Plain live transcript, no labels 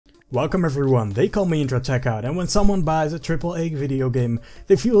Welcome everyone, they call me Intro Checkout, and when someone buys a AAA video game,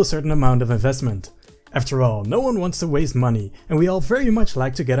 they feel a certain amount of investment. After all, no one wants to waste money, and we all very much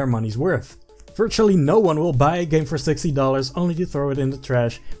like to get our money's worth. Virtually no one will buy a game for $60 only to throw it in the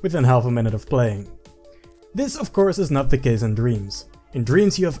trash within half a minute of playing. This of course is not the case in Dreams. In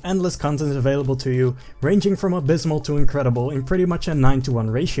Dreams you have endless content available to you, ranging from abysmal to incredible in pretty much a 9:1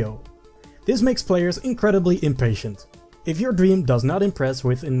 ratio. This makes players incredibly impatient. If your dream does not impress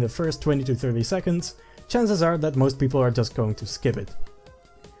within the first 20 to 30 seconds, chances are that most people are just going to skip it.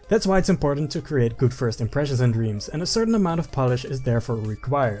 That's why it's important to create good first impressions in Dreams, and a certain amount of polish is therefore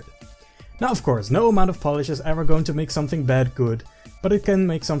required. Now of course, no amount of polish is ever going to make something bad good, but it can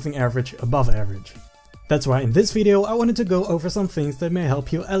make something average above average. That's why in this video I wanted to go over some things that may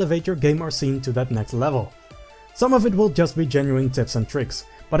help you elevate your game or scene to that next level. Some of it will just be genuine tips and tricks,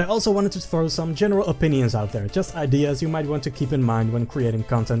 but I also wanted to throw some general opinions out there, just ideas you might want to keep in mind when creating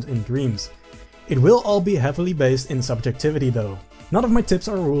content in Dreams. It will all be heavily based in subjectivity though. None of my tips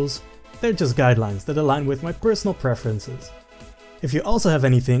are rules, they're just guidelines that align with my personal preferences. If you also have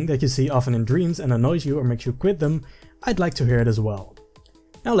anything that you see often in Dreams and annoys you or makes you quit them, I'd like to hear it as well.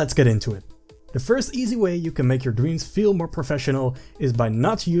 Now let's get into it. The first easy way you can make your Dreams feel more professional is by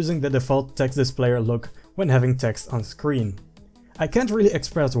not using the default text displayer look when having text on screen. I can't really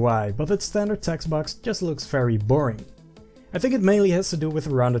express why, but its standard text box just looks very boring. I think it mainly has to do with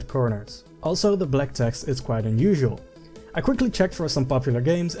the rounded corners. Also, the black text is quite unusual. I quickly checked for some popular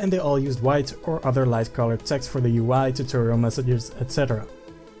games and they all used white or other light colored text for the UI, tutorial messages, etc.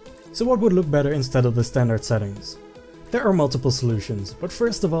 So what would look better instead of the standard settings? There are multiple solutions, but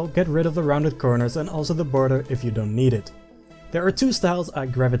first of all get rid of the rounded corners and also the border if you don't need it. There are two styles I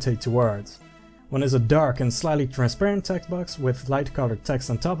gravitate towards. One is a dark and slightly transparent text box with light colored text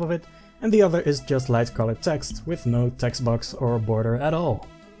on top of it, and the other is just light colored text with no text box or border at all.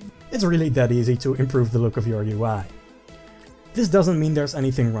 It's really that easy to improve the look of your UI. This doesn't mean there's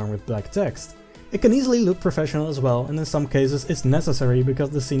anything wrong with black text. It can easily look professional as well, and in some cases it's necessary because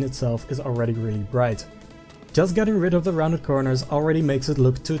the scene itself is already really bright. Just getting rid of the rounded corners already makes it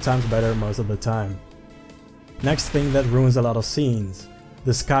look 2 times better most of the time. Next thing that ruins a lot of scenes: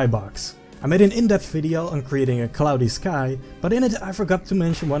 the skybox. I made an in-depth video on creating a cloudy sky, but in it I forgot to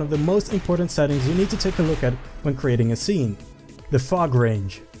mention one of the most important settings you need to take a look at when creating a scene: the fog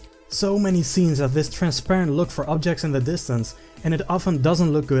range. So many scenes have this transparent look for objects in the distance, and it often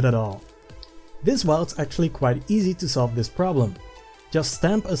doesn't look good at all. This while it's actually quite easy to solve this problem. Just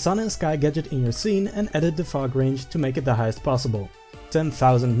stamp a sun and sky gadget in your scene and edit the fog range to make it the highest possible,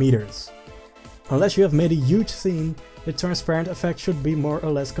 10,000 meters. Unless you have made a huge scene, the transparent effect should be more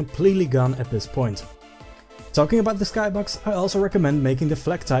or less completely gone at this point. Talking about the skybox, I also recommend making the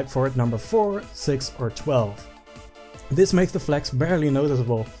fleck type for it number 4, 6 or 12. This makes the flecks barely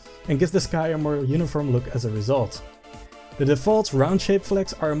noticeable and gives the sky a more uniform look as a result. The default round-shaped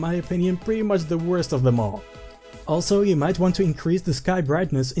flecks are in my opinion pretty much the worst of them all. Also, you might want to increase the sky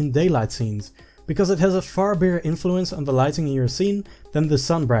brightness in daylight scenes, because it has a far bigger influence on the lighting in your scene than the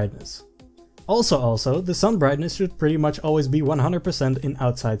sun brightness. Also, the sun brightness should pretty much always be 100% in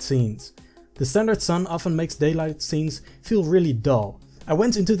outside scenes. The standard sun often makes daylight scenes feel really dull. I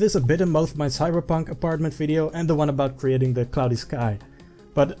went into this a bit in both my cyberpunk apartment video and the one about creating the cloudy sky.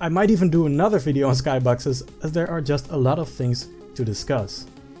 But I might even do another video on skyboxes, as there are just a lot of things to discuss.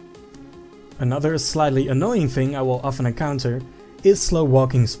 Another slightly annoying thing I will often encounter is slow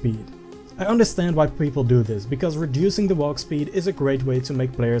walking speed. I understand why people do this, because reducing the walk speed is a great way to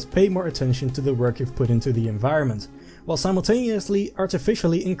make players pay more attention to the work you've put into the environment, while simultaneously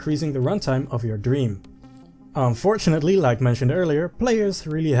artificially increasing the runtime of your dream. Unfortunately, like mentioned earlier, players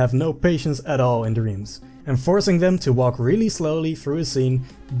really have no patience at all in Dreams, and forcing them to walk really slowly through a scene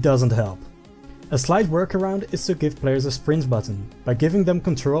doesn't help. A slight workaround is to give players a sprint button. By giving them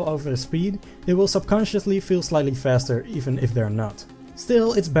control over their speed, they will subconsciously feel slightly faster even if they're not.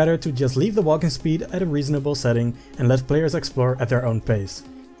 Still, it's better to just leave the walking speed at a reasonable setting and let players explore at their own pace,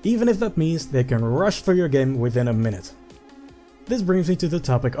 even if that means they can rush through your game within a minute. This brings me to the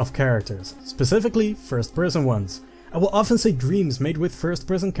topic of characters, specifically first-person ones. I will often say Dreams made with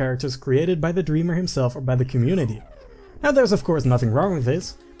first-person characters created by the dreamer himself or by the community. Now there's of course nothing wrong with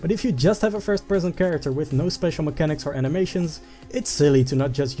this, but if you just have a first-person character with no special mechanics or animations, it's silly to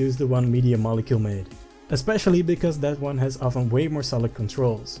not just use the one Media Molecule made. Especially because that one has often way more solid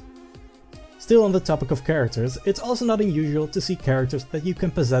controls. Still on the topic of characters, it's also not unusual to see characters that you can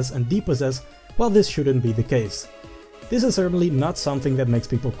possess and depossess, while this shouldn't be the case. This is certainly not something that makes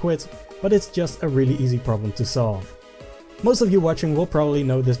people quit, but it's just a really easy problem to solve. Most of you watching will probably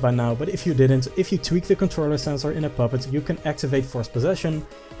know this by now, but if you didn't, if you tweak the controller sensor in a puppet, you can activate forced possession,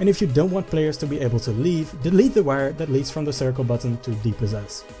 and if you don't want players to be able to leave, delete the wire that leads from the circle button to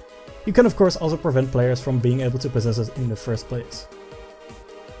depossess. You can of course also prevent players from being able to possess us in the first place.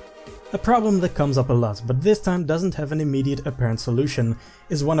 A problem that comes up a lot, but this time doesn't have an immediate apparent solution,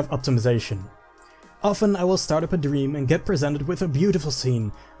 is one of optimization. Often I will start up a dream and get presented with a beautiful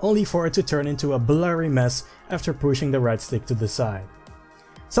scene, only for it to turn into a blurry mess after pushing the right stick to the side.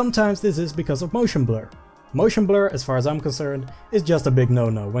 Sometimes this is because of motion blur. Motion blur, as far as I'm concerned, is just a big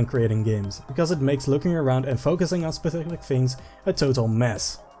no-no when creating games, because it makes looking around and focusing on specific things a total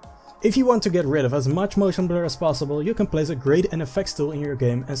mess. If you want to get rid of as much motion blur as possible, you can place a grade and effects tool in your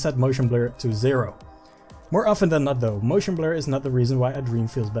game and set motion blur to 0. More often than not though, motion blur is not the reason why a dream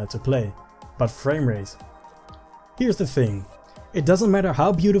feels bad to play, but frame rate. Here's the thing, it doesn't matter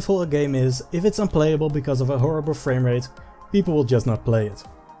how beautiful a game is, if it's unplayable because of a horrible frame rate, people will just not play it.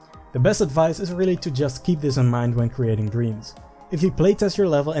 The best advice is really to just keep this in mind when creating dreams. If you playtest your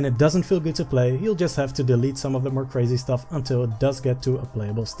level and it doesn't feel good to play, you'll just have to delete some of the more crazy stuff until it does get to a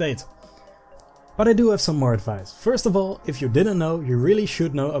playable state. But I do have some more advice. First of all, if you didn't know, you really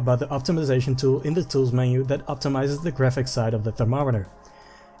should know about the optimization tool in the tools menu that optimizes the graphics side of the thermometer.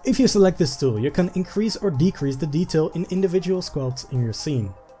 If you select this tool, you can increase or decrease the detail in individual sculpts in your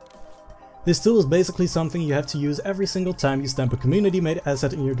scene. This tool is basically something you have to use every single time you stamp a community made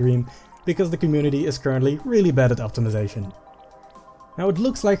asset in your dream, because the community is currently really bad at optimization. Now it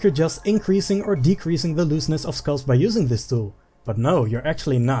looks like you're just increasing or decreasing the looseness of sculpts by using this tool, but no, you're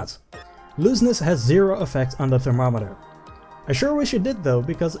actually not. Looseness has 0 effect on the thermometer. I sure wish it did though,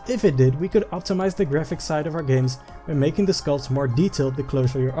 because if it did, we could optimize the graphics side of our games by making the sculpts more detailed the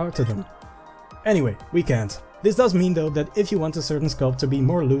closer you are to them. Anyway, we can't. This does mean though that if you want a certain sculpt to be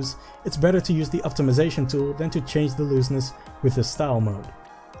more loose, it's better to use the optimization tool than to change the looseness with the style mode.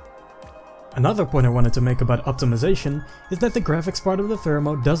 Another point I wanted to make about optimization is that the graphics part of the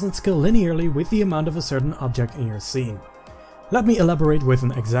thermo doesn't scale linearly with the amount of a certain object in your scene. Let me elaborate with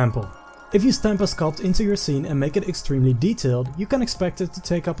an example. If you stamp a sculpt into your scene and make it extremely detailed, you can expect it to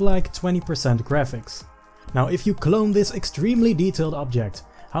take up like 20% graphics. Now if you clone this extremely detailed object,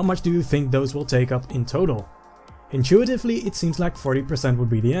 how much do you think those will take up in total? Intuitively it seems like 40% would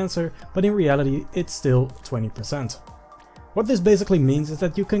be the answer, but in reality it's still 20%. What this basically means is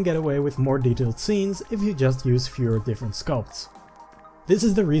that you can get away with more detailed scenes if you just use fewer different sculpts. This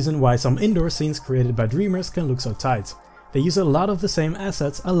is the reason why some indoor scenes created by dreamers can look so tight. They use a lot of the same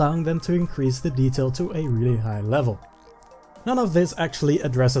assets, allowing them to increase the detail to a really high level. None of this actually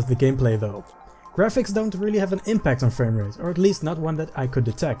addresses the gameplay though. Graphics don't really have an impact on frame rate, or at least not one that I could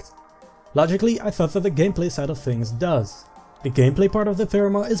detect. Logically, I thought that the gameplay side of things does. The gameplay part of the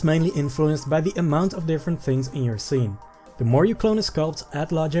thermo is mainly influenced by the amount of different things in your scene. The more you clone a sculpt,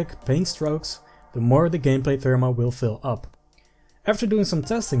 add logic, paint strokes, the more the gameplay thermo will fill up. After doing some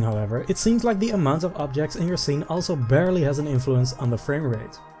testing however, it seems like the amount of objects in your scene also barely has an influence on the frame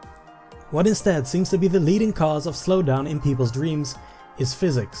rate. What instead seems to be the leading cause of slowdown in people's dreams is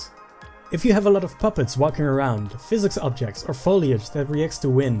physics. If you have a lot of puppets walking around, physics objects or foliage that reacts to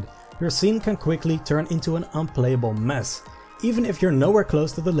wind, your scene can quickly turn into an unplayable mess, even if you're nowhere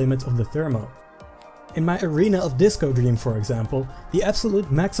close to the limit of the thermo. In my Arena of Disco dream for example, the absolute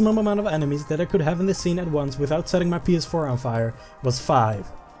maximum amount of enemies that I could have in the scene at once without setting my PS4 on fire was 5.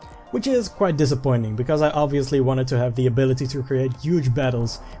 Which is quite disappointing because I obviously wanted to have the ability to create huge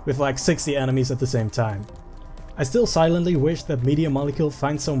battles with like 60 enemies at the same time. I still silently wish that Media Molecule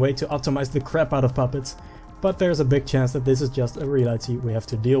finds some way to optimize the crap out of puppets, but there's a big chance that this is just a reality we have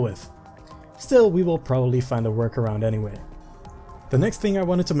to deal with. Still, we will probably find a workaround anyway. The next thing I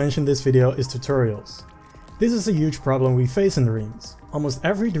wanted to mention in this video is tutorials. This is a huge problem we face in dreams. Almost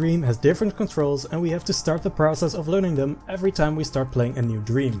every dream has different controls and we have to start the process of learning them every time we start playing a new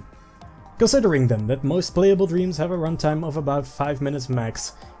dream. Considering then that most playable dreams have a runtime of about 5 minutes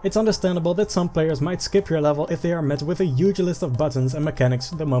max, it's understandable that some players might skip your level if they are met with a huge list of buttons and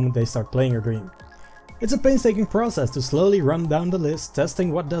mechanics the moment they start playing your dream. It's a painstaking process to slowly run down the list,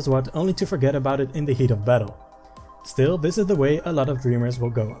 testing what does what, only to forget about it in the heat of battle. Still, this is the way a lot of dreamers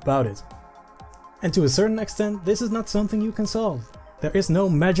will go about it. And to a certain extent, this is not something you can solve. There is no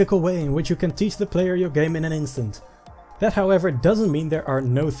magical way in which you can teach the player your game in an instant. That however doesn't mean there are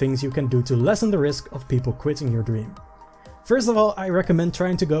no things you can do to lessen the risk of people quitting your dream. First of all, I recommend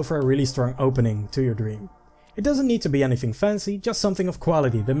trying to go for a really strong opening to your dream. It doesn't need to be anything fancy, just something of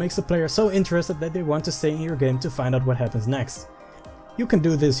quality that makes the player so interested that they want to stay in your game to find out what happens next. You can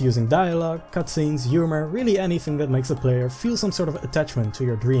do this using dialogue, cutscenes, humor, really anything that makes the player feel some sort of attachment to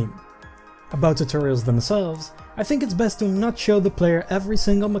your dream. About tutorials themselves, I think it's best to not show the player every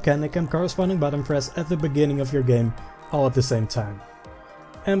single mechanic and corresponding button press at the beginning of your game all at the same time.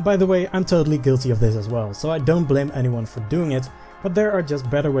 And by the way, I'm totally guilty of this as well, so I don't blame anyone for doing it, but there are just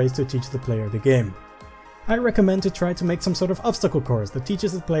better ways to teach the player the game. I recommend to try to make some sort of obstacle course that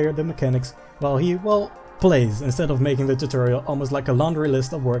teaches the player the mechanics while he, well, plays, instead of making the tutorial almost like a laundry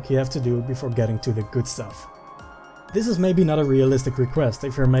list of work you have to do before getting to the good stuff. This is maybe not a realistic request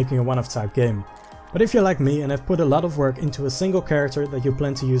if you're making a one-off type game, but if you're like me and have put a lot of work into a single character that you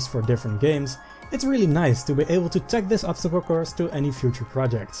plan to use for different games, it's really nice to be able to tag this obstacle course to any future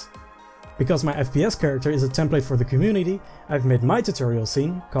projects. Because my FPS character is a template for the community, I've made my tutorial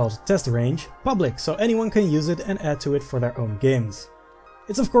scene, called Test Range, public so anyone can use it and add to it for their own games.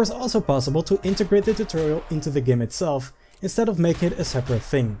 It's of course also possible to integrate the tutorial into the game itself, instead of making it a separate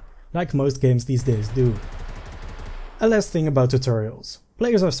thing, like most games these days do. A last thing about tutorials.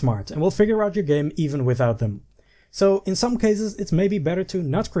 Players are smart and will figure out your game even without them. So in some cases it's maybe better to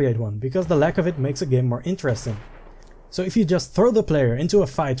not create one, because the lack of it makes a game more interesting. So if you just throw the player into a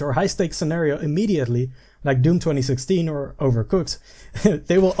fight or high stakes scenario immediately, like Doom 2016 or Overcooked,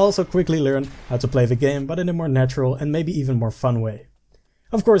 they will also quickly learn how to play the game, but in a more natural and maybe even more fun way.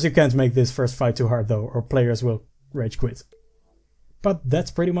 Of course you can't make this first fight too hard though, or players will rage quit. But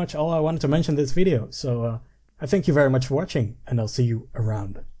that's pretty much all I wanted to mention in this video, so I thank you very much for watching, and I'll see you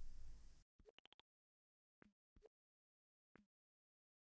around.